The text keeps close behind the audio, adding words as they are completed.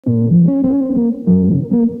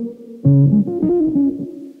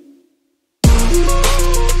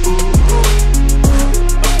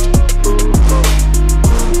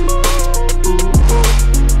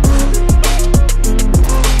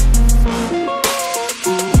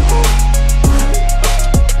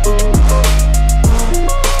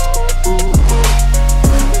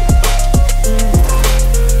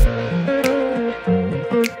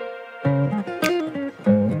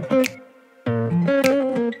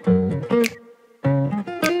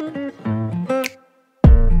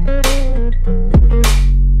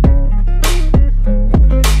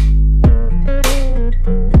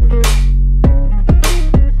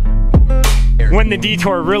The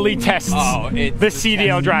detour really tests the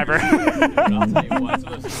CDL driver. I'll tell you what,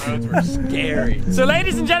 those roads were scary. So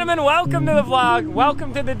ladies and gentlemen, welcome to the vlog.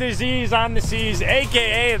 Welcome to the disease on the seas,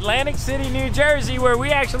 aka Atlantic City, New Jersey, where we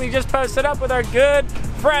actually just posted up with our good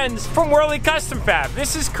friends from Whirly Custom Fab.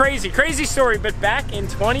 This is crazy story, but back in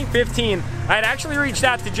 2015, I had actually reached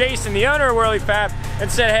out to Jason, the owner of Whirly Fab,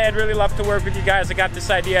 and said, hey, I'd really love to work with you guys. I got this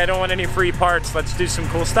idea, I don't want any free parts. Let's do some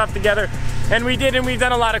cool stuff together. And we did, and we've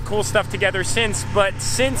done a lot of cool stuff together since. But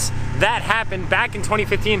since that happened back in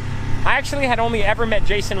 2015, I actually had only ever met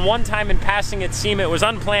Jason one time in passing at SEMA. It was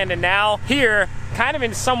unplanned, and now here, kind of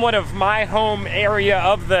in somewhat of my home area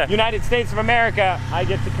of the United States of America, I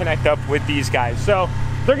get to connect up with these guys. So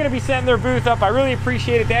they're gonna be setting their booth up. I really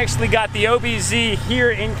appreciate it. They actually got the OBZ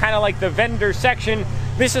here in kind of like the vendor section.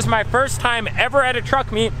 This is my first time ever at a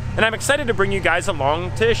truck meet, and I'm excited to bring you guys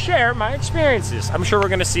along to share my experiences. I'm sure we're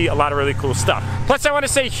gonna see a lot of really cool stuff. Plus, I wanna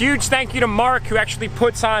say huge thank you to Mark, who actually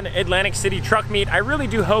puts on Atlantic City Truck Meet. I really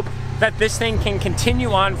do hope that this thing can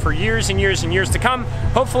continue on for years and years and years to come.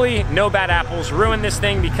 Hopefully, no bad apples ruin this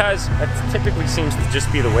thing, because that typically seems to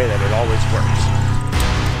just be the way that it always works.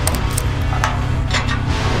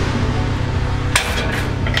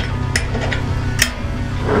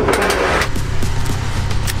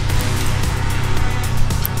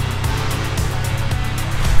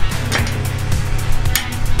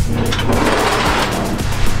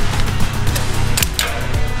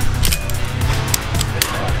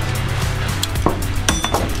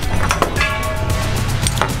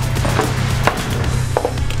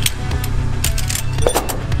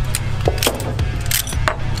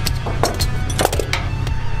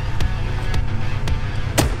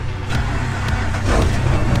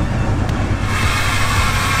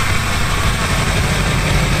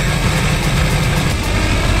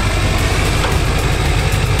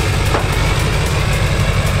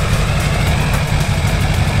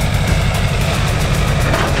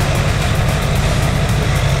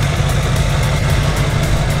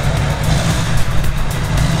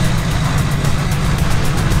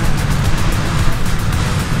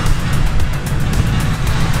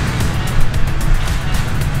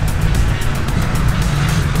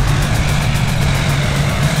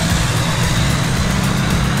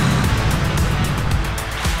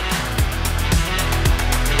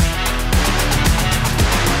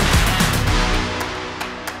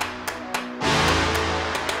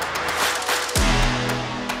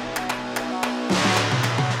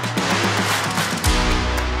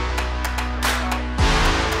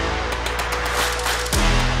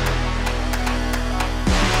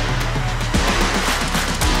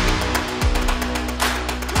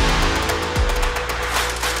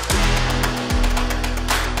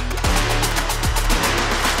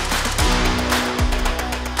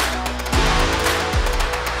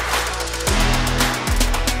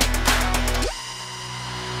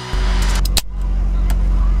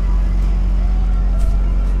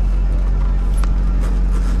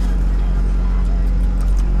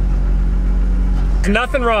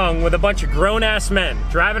 Nothing wrong with a bunch of grown-ass men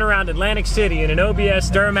driving around Atlantic City in an OBS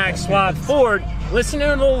Duramax Swab Ford listening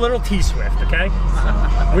to a little T-Swift, okay?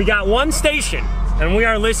 We got one station, and we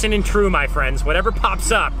are listening true, my friends. Whatever pops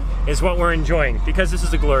up is what we're enjoying, because this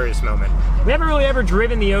is a glorious moment. We haven't really ever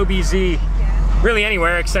driven the OBZ really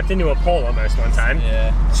anywhere except into a pole almost one time.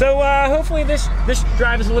 Yeah. So hopefully this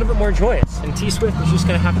drive is a little bit more joyous, and T-Swift is just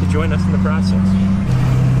gonna have to join us in the process.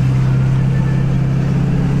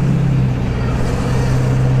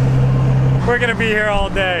 We're gonna be here all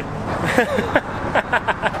day.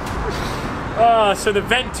 So the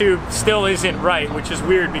vent tube still isn't right, which is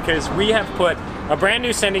weird because we have put a brand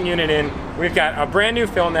new sending unit in. We've got a brand new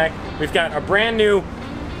fill neck. We've got a brand new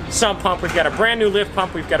sump pump. We've got a brand new lift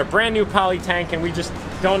pump. We've got a brand new poly tank, and we just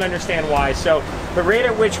don't understand why. So the rate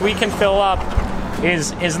at which we can fill up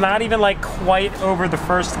is not even like quite over the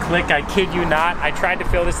first click. I kid you not. I tried to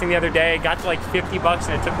fill this thing the other day. It got to like 50 bucks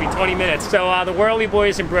and it took me 20 minutes. So the Whirly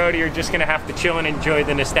boys and Brody are just gonna have to chill and enjoy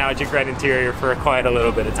the nostalgic red interior for quite a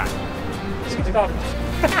little bit of time. $60.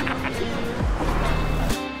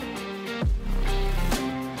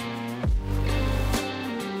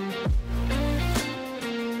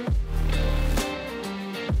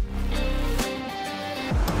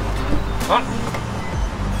 Oh.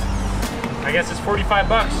 I guess it's 45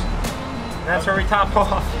 bucks. That's where we top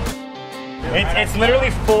off. It's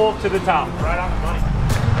literally full to the top. Right on the money.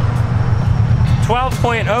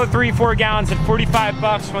 12.034 gallons at 45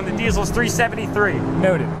 bucks when the diesel's 373.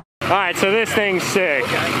 Noted. All right, so this thing's sick.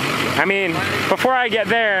 I mean, before I get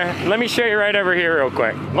there, let me show you right over here real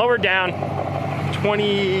quick. Lower down,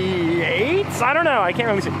 28? I don't know, I can't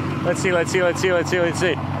really see. Let's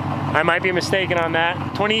see. I might be mistaken on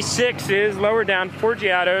that. 26 is lower down,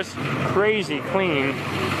 Forgiatos, crazy clean.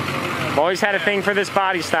 I've always had a thing for this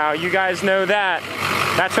body style. You guys know that.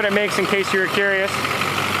 That's what it makes in case you were curious.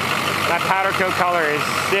 That powder coat color is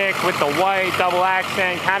sick with the white double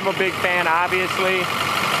accent. Kind of a big fan, obviously.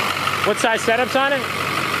 What size setup's on it?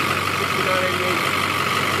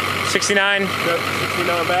 69, 88. 69? Yep,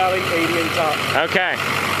 69 valley, 88 top. Okay,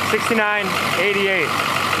 69, 88.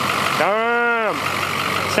 Damn.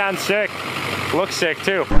 Sounds sick. Looks sick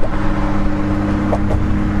too.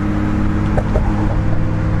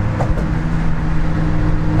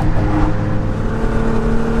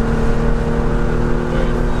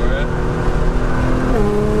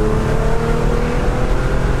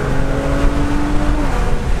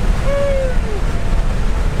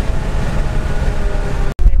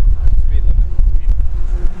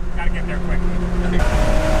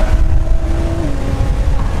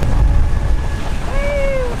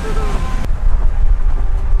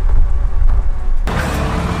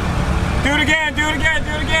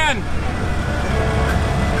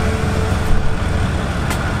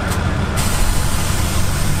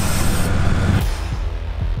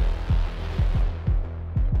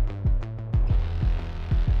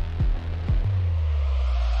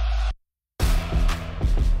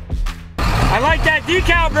 I like that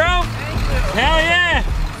decal, bro. Hell yeah.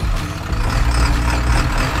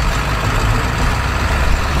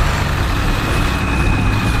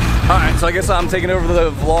 All right, so I guess I'm taking over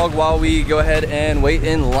the vlog while we go ahead and wait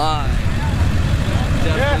in line.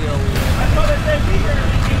 Yeah. I saw that they be here.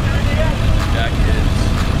 Jack is.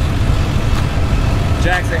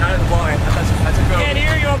 Jack, say hi to the vlog. I took over. Can't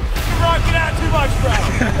hear you. I'm rocking out too much, bro.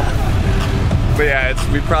 But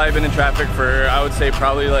yeah, we've probably been in traffic for, I would say,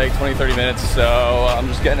 probably like 20-30 minutes. So I'm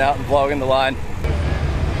just getting out and vlogging the line.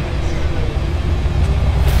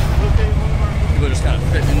 People are just kind of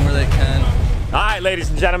fitting where they can. All right, ladies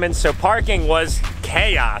and gentlemen, so parking was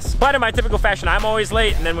chaos. But in my typical fashion, I'm always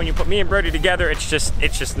late, and then when you put me and Brody together, it's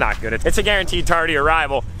just not good. It's a guaranteed tardy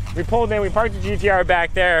arrival. We pulled in, we parked the GTR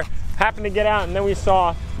back there, happened to get out, and then we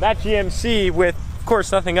saw that GMC with, of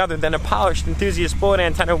course, nothing other than a polished enthusiast bullet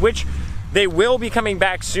antenna, which they will be coming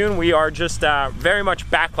back soon. We are just very much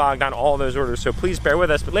backlogged on all those orders, so please bear with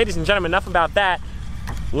us. But ladies and gentlemen, enough about that.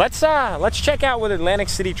 Let's check out what Atlantic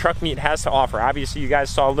City Truck Meet has to offer. Obviously, you guys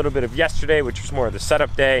saw a little bit of yesterday, which was more of the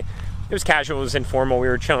setup day. It was casual, it was informal. We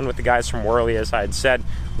were chilling with the guys from Worley, as I had said.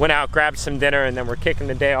 Went out, grabbed some dinner, and then we're kicking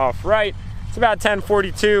the day off right. It's about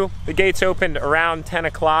 10:42. The gates opened around 10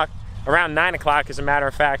 o'clock, around 9 o'clock, as a matter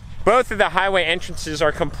of fact. Both of the highway entrances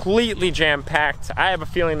are completely jam-packed. I have a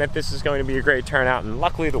feeling that this is going to be a great turnout, and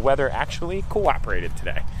luckily the weather actually cooperated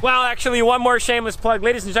today. Well, actually, one more shameless plug.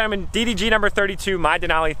 Ladies and gentlemen, DDG number 32, my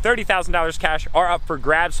Denali, $30,000 cash are up for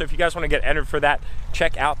grabs, so if you guys want to get entered for that,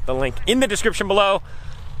 check out the link in the description below.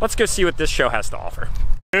 Let's go see what this show has to offer.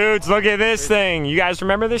 Dudes, look at this thing. You guys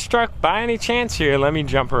remember this truck by any chance? Here, let me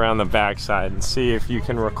jump around the backside and see if you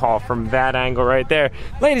can recall from that angle right there.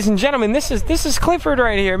 Ladies and gentlemen, this is Clifford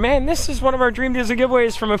right here, man. This is one of our Dream Diesel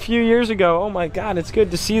giveaways from a few years ago. Oh my God, it's good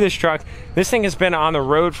to see this truck. This thing has been on the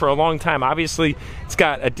road for a long time. Obviously, it's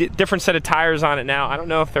got a different set of tires on it now. I don't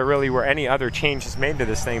know if there really were any other changes made to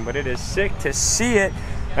this thing, but it is sick to see it.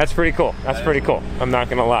 That's pretty cool. That's pretty cool. I'm not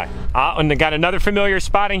gonna lie. And I got another familiar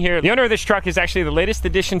spotting here. The owner of this truck is actually the latest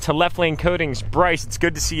addition to Left Lane Coatings. Bryce, it's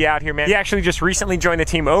good to see you out here, man. He actually just recently joined the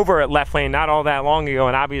team over at Left Lane not all that long ago,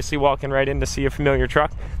 and obviously walking right in to see a familiar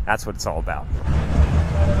truck, that's what it's all about.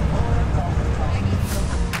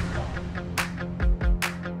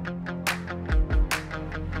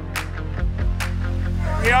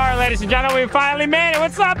 Here we are, ladies and gentlemen, we finally made it.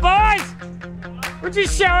 What's up, boys? We're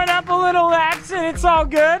just showing up a little lax and it's all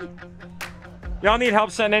good. Y'all need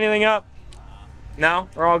help setting anything up? No?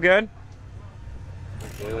 We're all good?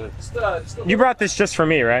 You brought this just for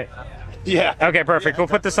me, right? Yeah. Okay, perfect. We'll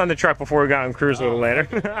put this on the truck before we go out and cruise a little later.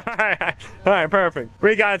 All right, perfect.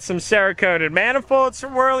 We got some Cerakoted manifolds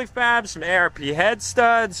from Worley Fab, some ARP head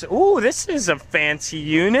studs. Ooh, this is a fancy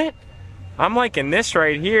unit. I'm liking this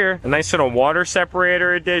right here. A nice little water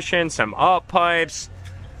separator addition, some up pipes.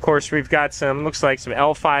 Of course, we've got some, looks like some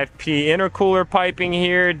L5P intercooler piping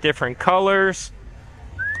here, different colors.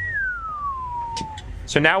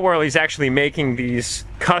 So now Whirly's actually making these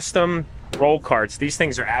custom roll carts. These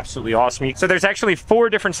things are absolutely awesome. So there's actually 4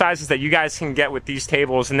 different sizes that you guys can get with these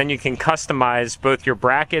tables, and then you can customize both your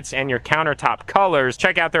brackets and your countertop colors.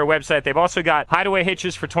 Check out their website. They've also got hideaway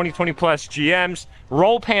hitches for 2020 plus GMs,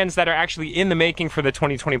 roll pans that are actually in the making for the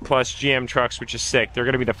 2020 plus GM trucks, which is sick. They're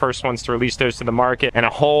going to be the first ones to release those to the market, and a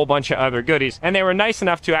whole bunch of other goodies. And they were nice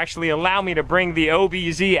enough to actually allow me to bring the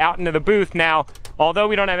OBZ out into the booth. Now, although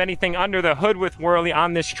we don't have anything under the hood with Whirly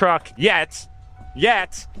on this truck yet,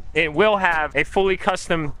 it will have a fully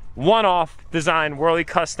custom one-off design Whirly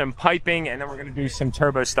custom piping, and then we're going to do some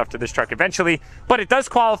turbo stuff to this truck eventually. But it does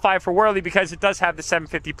qualify for Whirly because it does have the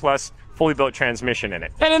 750 plus fully built transmission in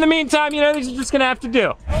it. And in the meantime, you know, these are just going to have to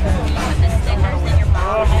do.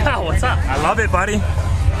 Oh yeah, what's up? I love it, buddy.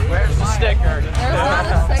 Where's the sticker?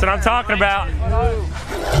 That's what I'm talking about.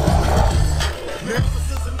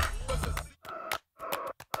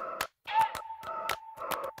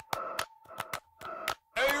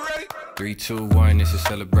 3, 2, 1, it's a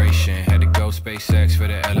celebration. Had to go SpaceX for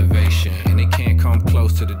the elevation, and they can't come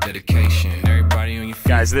close to the dedication. Everybody on your feet.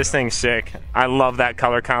 Guys, this thing's sick. I love that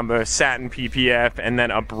color combo. Satin PPF and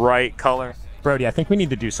then a bright color. Brody, I think we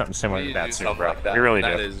need to do something similar to that soon, bro. Like that. We really do.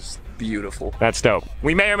 That is beautiful. That's dope.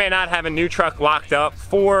 We may or may not have a new truck locked up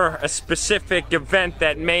for a specific event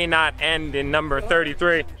that may not end in number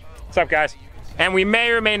 33. What's up, guys? And we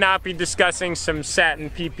may or may not be discussing some satin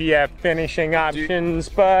PPF finishing options,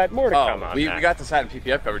 but more to come on we that. We got the satin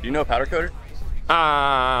PPF covered. Do you know a powder coater?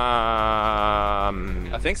 I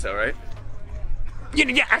think so, right?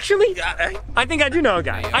 Yeah, actually, I think I do know a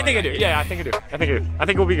guy. I think I do. Yeah, I think I do. I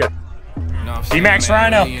think we'll be good. DURTYMAX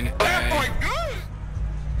Rhino.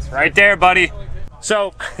 It's right there, buddy.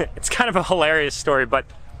 So, it's kind of a hilarious story, but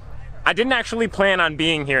I didn't actually plan on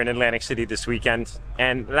being here in Atlantic City this weekend,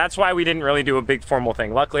 and that's why we didn't really do a big formal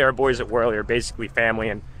thing. Luckily, our boys at Whirly are basically family,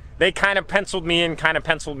 and they kind of penciled me in, kind of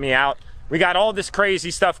penciled me out. We got all this crazy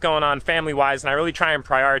stuff going on family-wise, and I really try and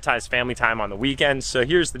prioritize family time on the weekends. So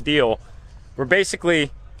here's the deal. We're basically...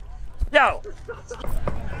 Yo!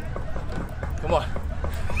 Come on.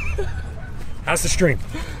 How's the stream?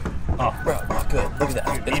 Oh, bro, not good. Look at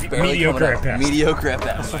that. It's barely mediocre at best. Mediocre at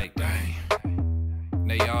best. Like, dang.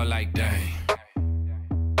 They all like, dang.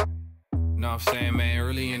 Know what I'm saying, man?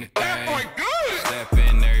 Really in the thing. Step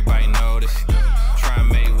in, everybody notice. Try and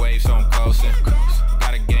make waves, so I'm coasting.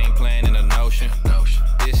 Got a game plan and a notion.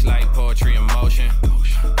 This like poetry in motion.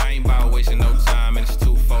 I ain't about wasting no time, and it's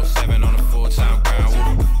 247 on a full-time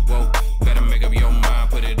grind. Whoa, better make up your mind,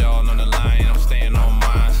 put it all on the line. I'm staying on mine.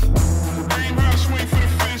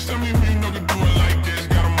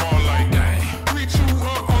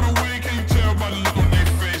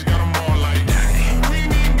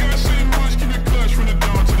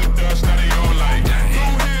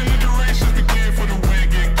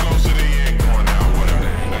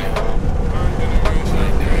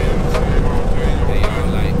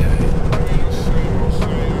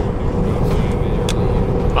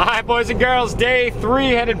 Boys and girls, day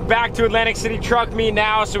 3 headed back to Atlantic City Truck Meet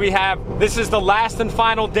now. So this is the last and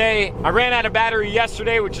final day. I ran out of battery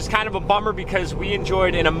yesterday, which is kind of a bummer because we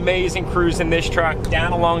enjoyed an amazing cruise in this truck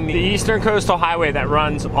down along the Eastern Coastal Highway that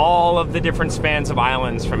runs all of the different spans of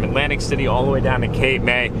islands from Atlantic City all the way down to Cape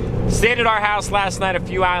May. Stayed at our house last night a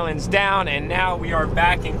few islands down, and now we are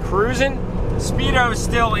back and cruising. Speedo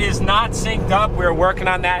still is not synced up. We're working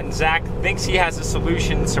on that, and Zach thinks he has a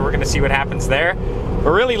solution, so we're gonna see what happens there.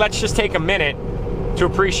 But really, let's just take a minute to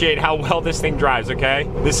appreciate how well this thing drives, okay?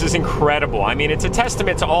 This is incredible. I mean, it's a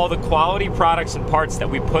testament to all the quality products and parts that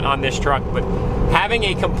we put on this truck, but having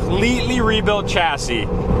a completely rebuilt chassis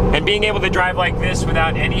and being able to drive like this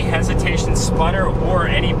without any hesitation, sputter, or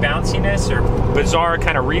any bounciness or bizarre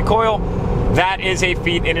kind of recoil, that is a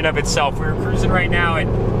feat in and of itself. We're cruising right now at,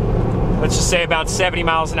 let's just say, about 70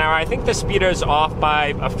 miles an hour. I think the Speedo's off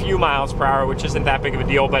by a few miles per hour, which isn't that big of a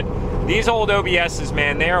deal, but these old OBSs,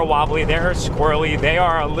 man, they are wobbly, they're squirrely, they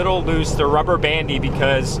are a little loose, they're rubber bandy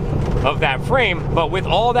because of that frame. But with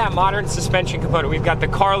all that modern suspension component, we've got the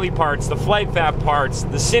Carly parts, the Flight Fab parts,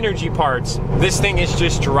 the Synergy parts. This thing is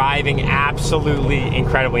just driving absolutely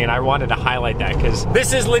incredibly, and I wanted to highlight that because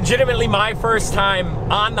this is legitimately my first time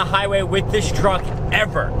on the highway with this truck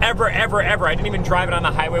ever. I didn't even drive it on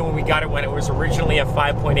the highway when we got it, when it was originally a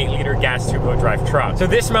 5.8 liter gas turbo drive truck. So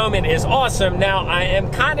this moment is awesome. Now I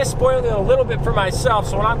am kind of spoiling it a little bit for myself,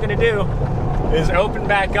 so what I'm gonna do is open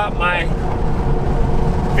back up my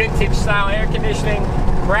vintage style air conditioning,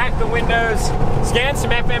 crack the windows, scan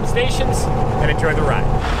some FM stations, and enjoy the ride.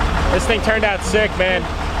 This thing turned out sick, man.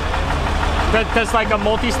 Does like a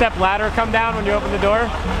multi-step ladder come down when you open the door?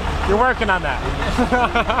 You're working on that.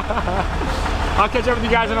 I'll catch up with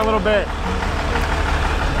you guys in a little bit.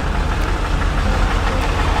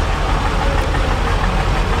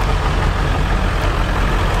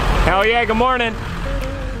 Hell yeah, good morning.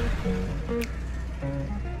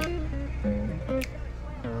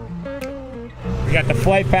 We got the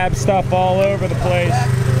Flight Fab stuff all over the place.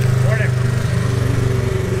 Morning.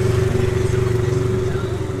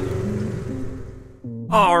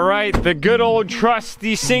 All right, the good old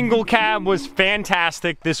trusty single cab was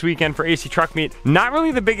fantastic this weekend for AC Truck Meet. Not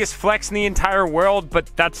really the biggest flex in the entire world,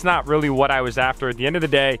 but that's not really what I was after. At the end of the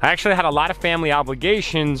day, I actually had a lot of family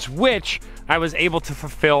obligations, which I was able to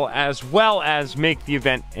fulfill, as well as make the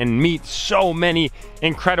event and meet so many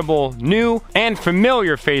incredible new and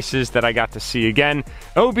familiar faces that I got to see again.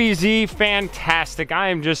 OBZ, fantastic. I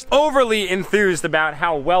am just overly enthused about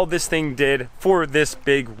how well this thing did for this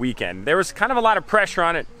big weekend. There was kind of a lot of pressure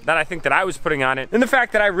on it that I think that I was putting on it, and the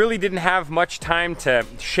fact that I really didn't have much time to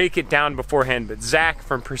shake it down beforehand. But Zach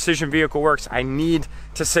from Precision Vehicle Works, I need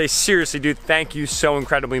to say seriously, dude, thank you so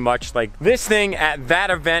incredibly much. Like, this thing at that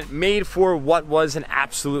event made for what was an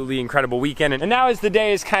absolutely incredible weekend. And now as the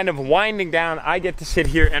day is kind of winding down, I get to sit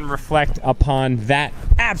here and reflect upon that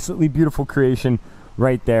absolutely beautiful creation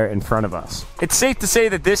right there in front of us. It's safe to say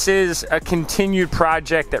that this is a continued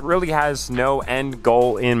project that really has no end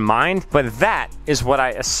goal in mind, but that is what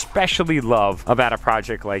I especially love about a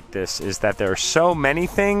project like this, is that there are so many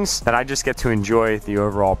things that I just get to enjoy the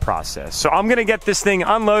overall process. So I'm gonna get this thing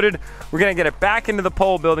unloaded. We're gonna get it back into the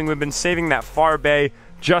pole building. We've been saving that far bay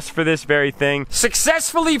just for this very thing.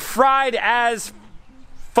 Successfully fried as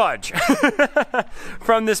fudge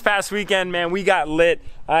from this past weekend, man. We got lit.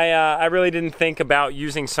 I really didn't think about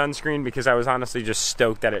using sunscreen because I was honestly just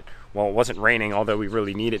stoked that it wasn't raining, although we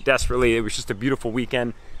really need it desperately. It was just a beautiful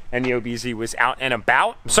weekend and the OBZ was out and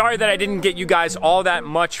about. Sorry that I didn't get you guys all that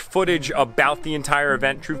much footage about the entire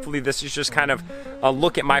event. Truthfully, this is just kind of a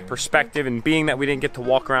look at my perspective, and being that we didn't get to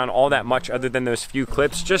walk around all that much other than those few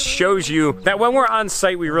clips just shows you that when we're on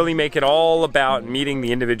site, we really make it all about meeting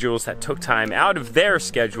the individuals that took time out of their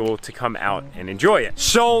schedule to come out and enjoy it.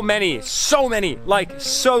 So many, like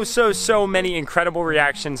so many incredible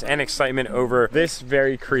reactions and excitement over this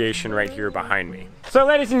very creation right here behind me. So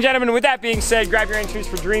ladies and gentlemen, with that being said, grab your entries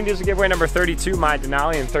for Dream Diesel giveaway number 32, my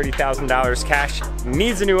Denali, and $30,000 cash.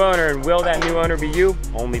 Needs a new owner, and will that new owner be you?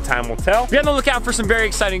 Only time will tell. Be on the lookout for some very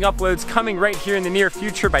exciting uploads coming right here in the near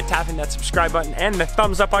future by tapping that subscribe button and the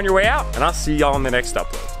thumbs up on your way out, and I'll see y'all in the next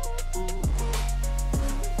upload.